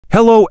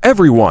Hello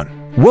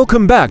everyone,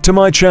 welcome back to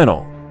my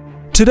channel.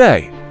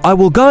 Today, I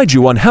will guide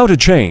you on how to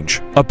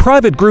change a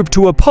private group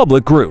to a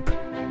public group.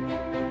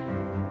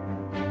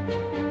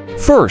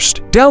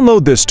 First,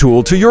 download this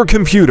tool to your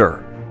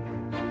computer.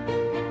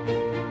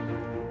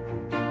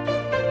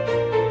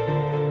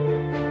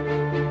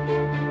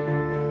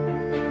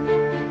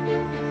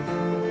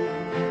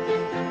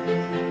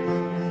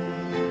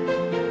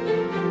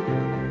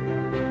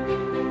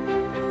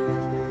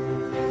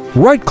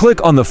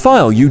 Right-click on the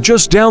file you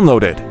just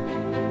downloaded.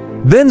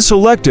 Then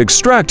select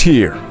Extract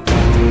here.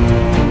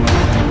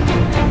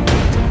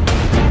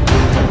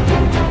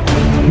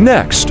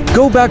 Next,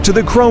 go back to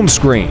the Chrome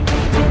screen.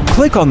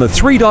 Click on the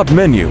three-dot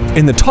menu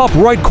in the top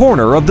right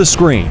corner of the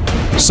screen.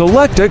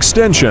 Select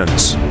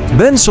Extensions.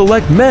 Then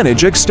select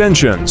Manage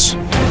Extensions.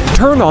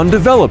 Turn on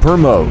Developer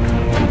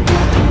Mode.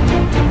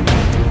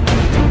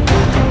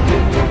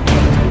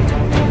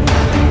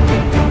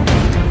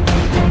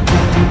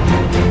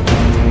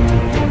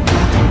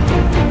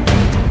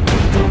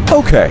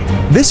 Okay,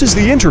 this is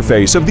the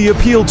interface of the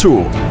Appeal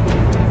tool.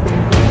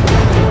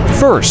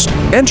 First,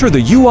 enter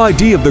the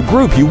UID of the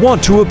group you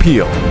want to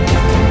appeal.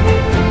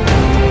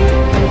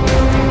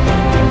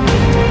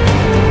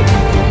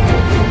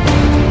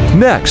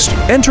 Next,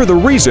 enter the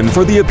reason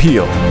for the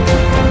appeal.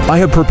 I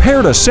have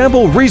prepared a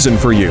sample reason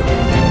for you.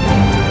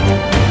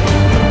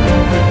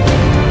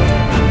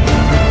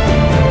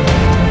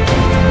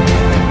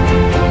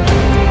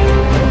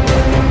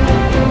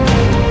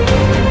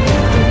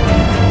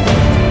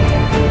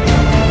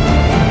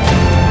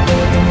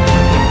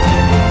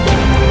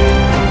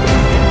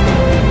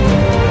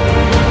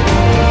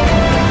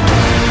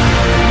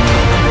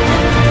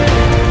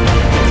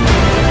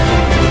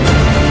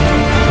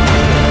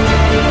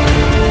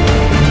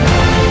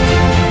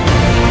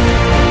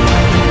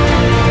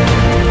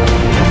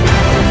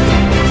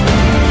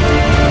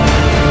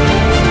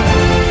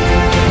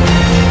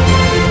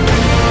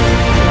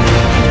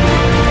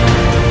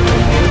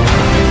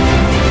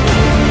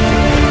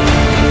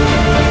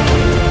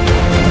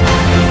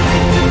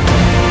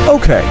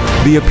 Okay,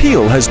 the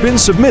appeal has been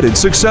submitted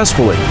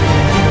successfully.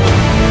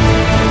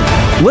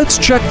 Let's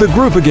check the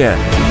group again.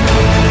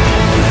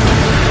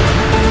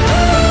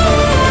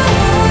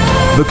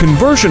 The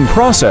conversion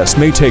process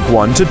may take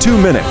 1 to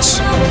 2 minutes.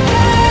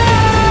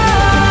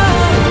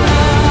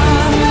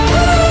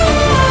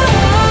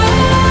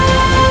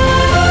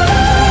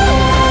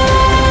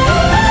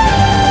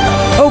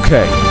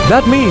 Okay,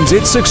 that means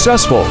it's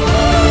successful.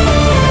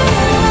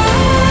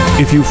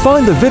 If you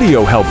find the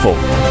video helpful,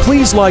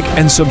 please like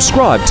and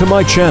subscribe to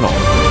my channel.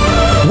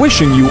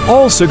 Wishing you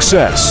all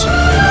success!